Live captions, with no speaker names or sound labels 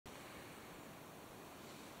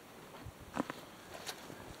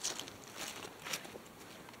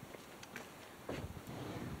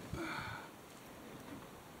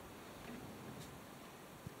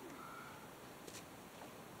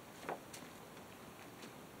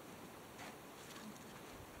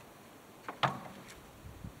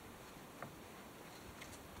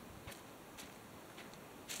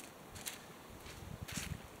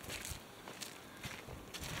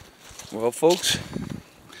Well, folks,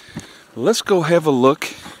 let's go have a look.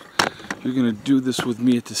 You're going to do this with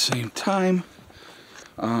me at the same time.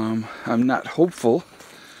 I'm not hopeful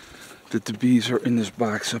that the bees are in this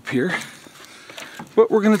box up here,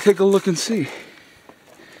 but we're going to take a look and see.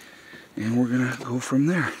 And we're going to go from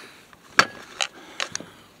there.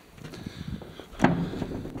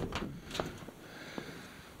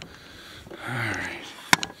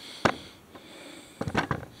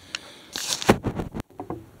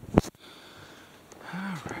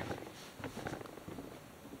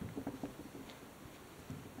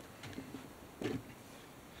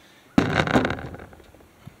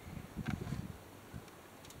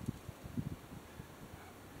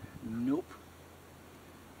 Nope.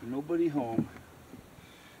 Nobody home.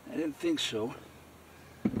 I didn't think so.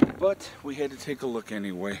 But we had to take a look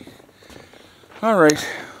anyway. Alright.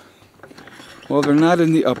 Well, they're not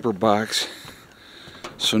in the upper box.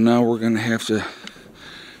 So now we're going to have to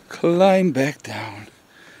climb back down.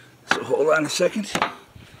 So hold on a second.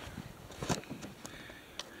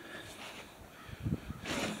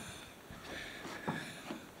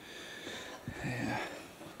 Yeah.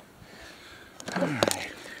 Alright.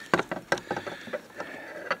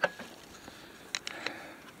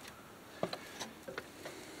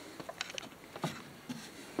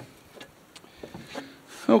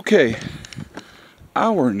 Okay,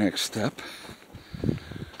 our next step,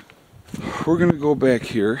 we're going to go back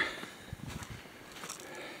here.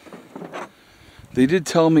 They did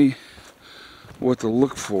tell me what to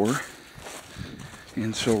look for,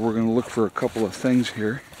 and so we're going to look for a couple of things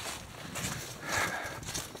here.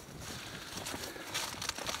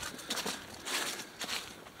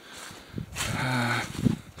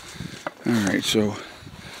 Alright, so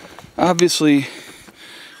obviously,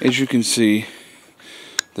 as you can see,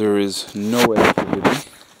 there is no activity.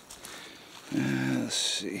 Let's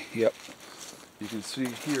see. Yep. You can see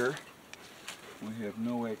here we have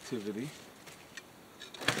no activity.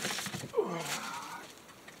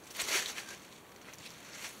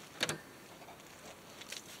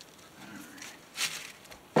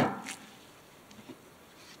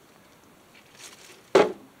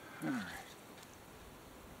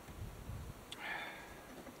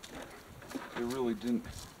 They really didn't.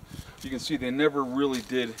 You can see they never really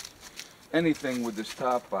did anything with this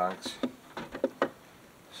top box.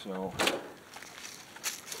 So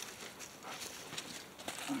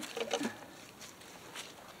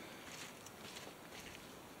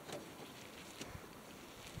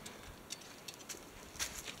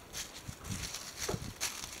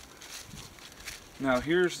now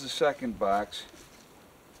here's the second box.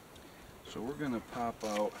 So we're going to pop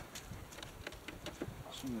out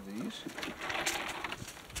some of these.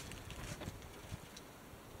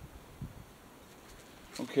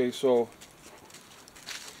 Okay, so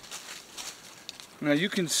now you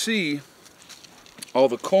can see all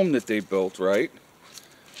the comb that they built, right?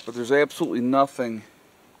 But there's absolutely nothing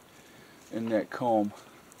in that comb.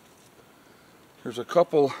 There's a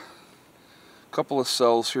couple of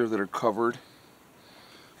cells here that are covered,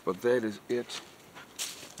 but that is it.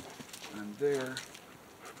 And there, let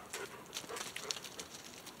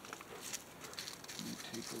me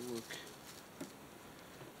take a look.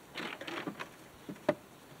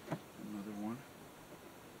 Another one.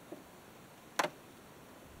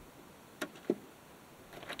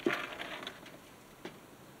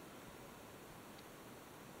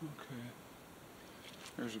 Okay.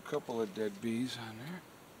 There's a couple of dead bees on there.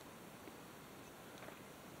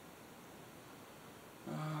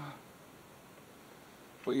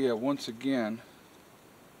 But yeah, once again,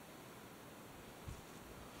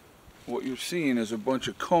 what you're seeing is a bunch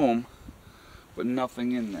of comb, but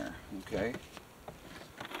nothing in there, okay?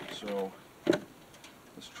 So,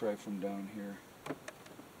 let's try from down here.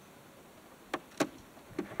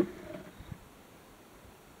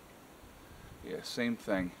 Yeah, same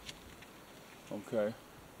thing, okay?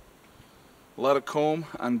 A lot of comb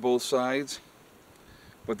on both sides,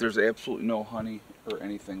 but there's absolutely no honey or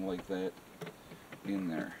anything like that in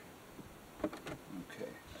there.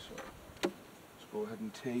 Okay, so let's go ahead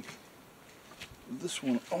and take this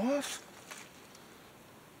one off.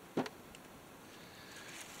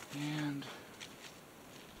 And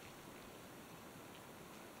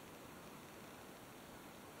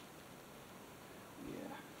yeah.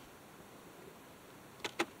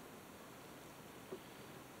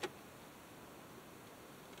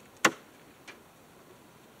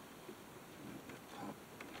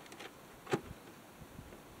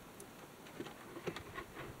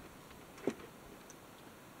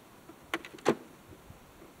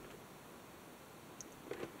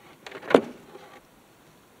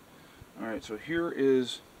 Alright, so here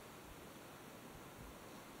is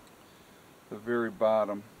very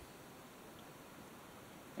bottom.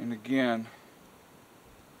 And again,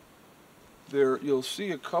 there you'll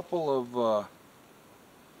see a couple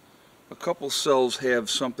cells have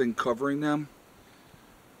something covering them,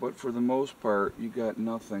 but for the most part you got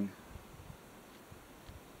nothing.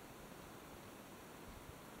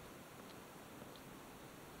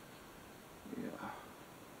 Yeah,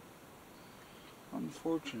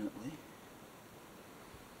 unfortunately.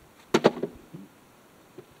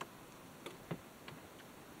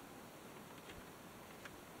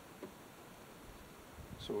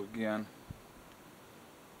 So again,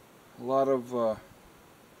 a lot of there's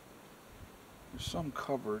some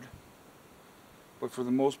covered, but for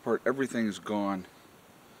the most part everything is gone.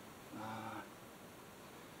 I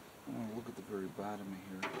want to look at the very bottom of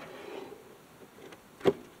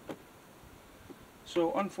here.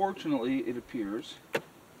 So unfortunately it appears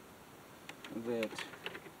that,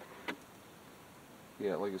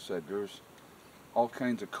 yeah, like I said, there's all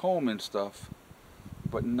kinds of comb and stuff,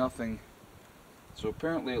 but nothing. So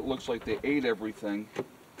apparently it looks like they ate everything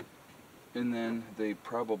and then they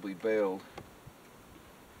probably bailed.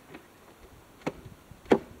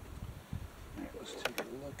 Alright, let's take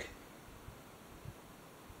a look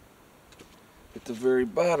at the very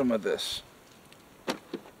bottom of this. Alright,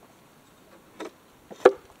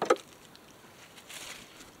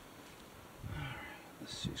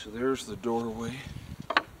 let's see. So there's the doorway.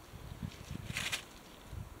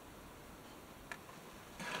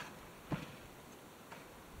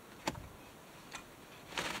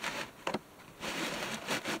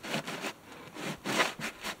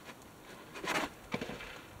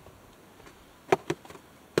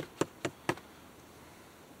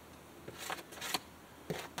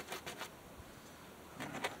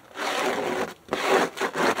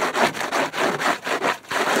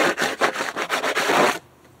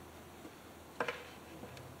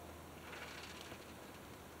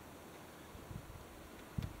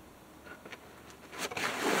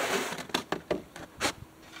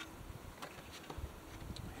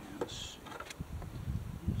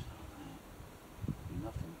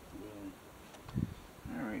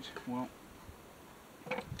 Well,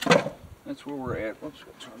 that's where we're at. Oops,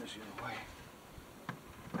 I'll turn this the other way.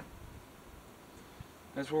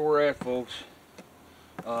 That's where we're at, folks.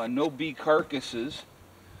 No bee carcasses.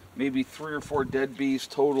 Maybe 3 or 4 dead bees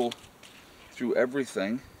total through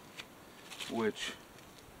everything, which,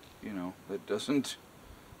 you know, that doesn't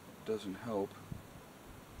help.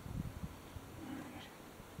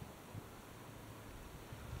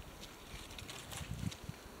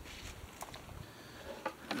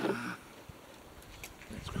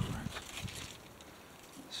 That's correct.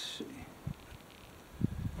 Let's see.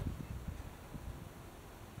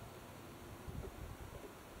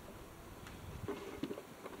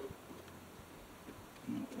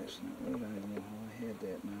 No, that's not right. I don't know how I had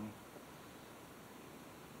that now.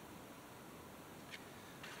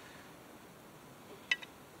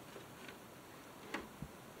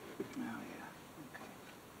 Oh yeah. Okay.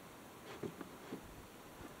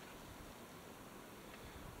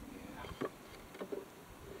 Yeah.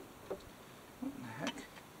 What in the heck?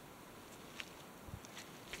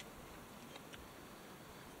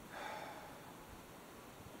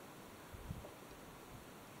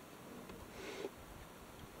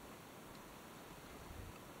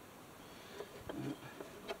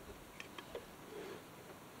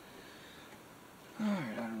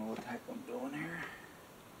 Alright, I don't know what the heck I'm doing here.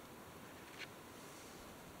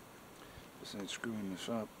 Besides screwing this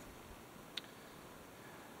up.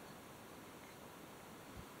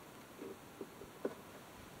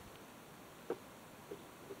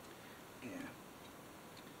 Yeah.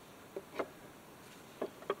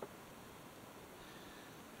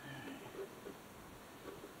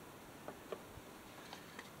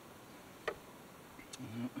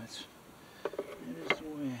 That is the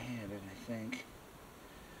way I had it, I think.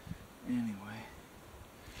 Anyway,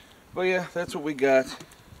 but yeah, that's what we got.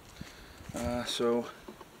 So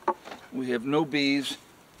we have no bees.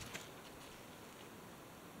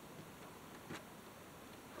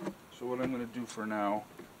 So what I'm going to do for now,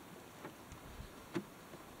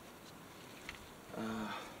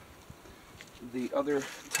 the other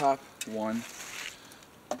top one,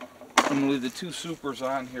 I'm going to leave the 2 supers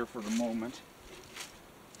on here for the moment.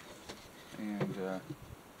 And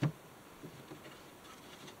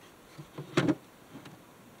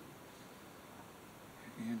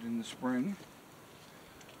in the spring,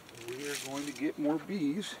 we are going to get more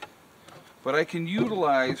bees, but I can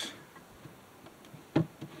utilize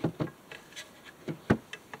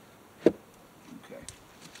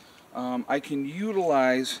I can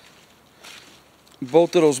utilize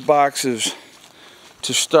both of those boxes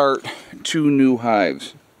to start 2 new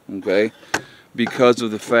hives, okay, because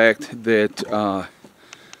of the fact that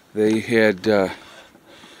they had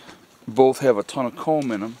both have a ton of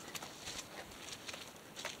comb in them.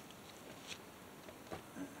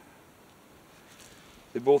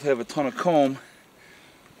 They both have a ton of comb,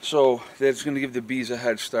 so that's going to give the bees a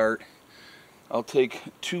head start. I'll take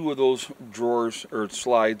 2 of those drawers or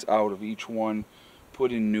slides out of each one,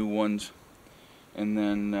 put in new ones, and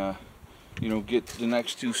then you know, get the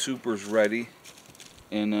next 2 supers ready.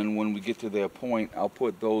 And then when we get to that point, I'll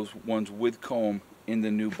put those ones with comb in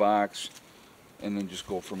the new box and then just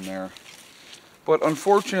go from there. But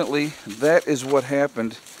unfortunately, that is what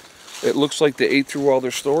happened. It looks like they ate through all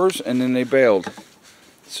their stores and then they bailed.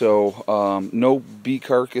 So no bee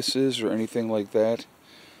carcasses or anything like that.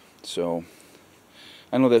 So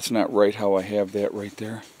I know that's not right how I have that right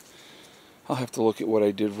there. I'll have to look at what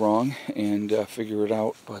I did wrong and figure it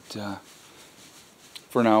out. But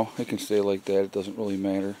for now, it can stay like that. It doesn't really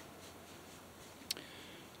matter.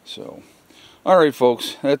 So, alright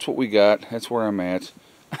folks, that's what we got. That's where I'm at.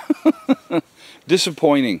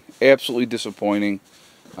 Disappointing. Absolutely disappointing.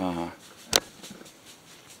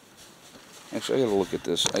 Actually, I gotta look at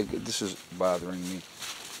this. This is bothering me.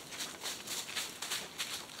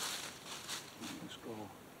 Let's go.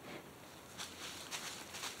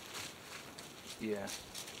 Yeah.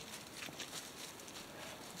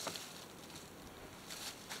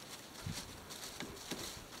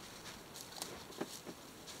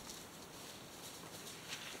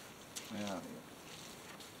 Yeah.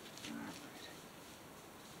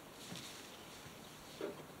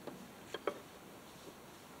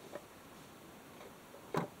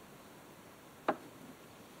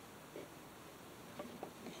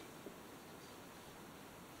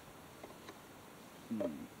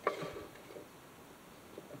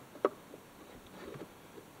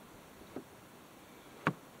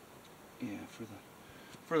 Yeah,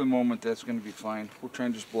 for the moment that's going to be fine. We're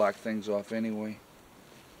trying to just block things off anyway.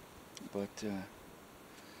 But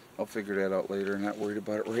I'll figure that out later. I'm not worried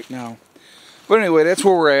about it right now. But anyway, that's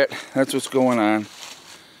where we're at. That's what's going on.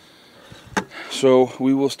 So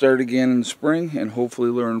we will start again in the spring and hopefully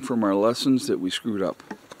learn from our lessons that we screwed up.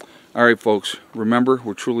 Alright folks, remember,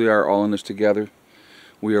 we truly are all in this together.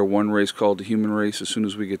 We are one race called the human race. As soon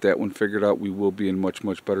as we get that one figured out, we will be in much,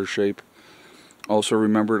 much better shape. Also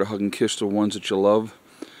remember to hug and kiss the ones that you love.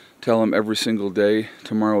 Tell them every single day,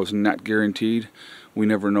 tomorrow is not guaranteed. We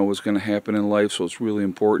never know what's going to happen in life, so it's really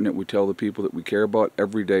important that we tell the people that we care about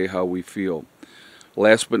every day how we feel.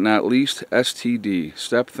 Last but not least, STD,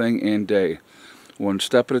 step, thing, and day. One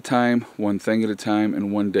step at a time, one thing at a time,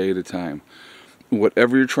 and one day at a time.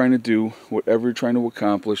 Whatever you're trying to do, whatever you're trying to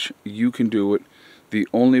accomplish, you can do it. The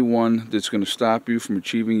only one that's going to stop you from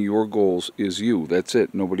achieving your goals is you. That's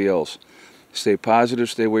it, nobody else. Stay positive,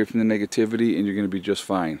 stay away from the negativity, and you're going to be just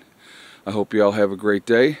fine. I hope you all have a great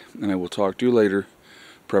day, and I will talk to you later.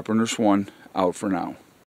 Prepper Nurse 1, out for now.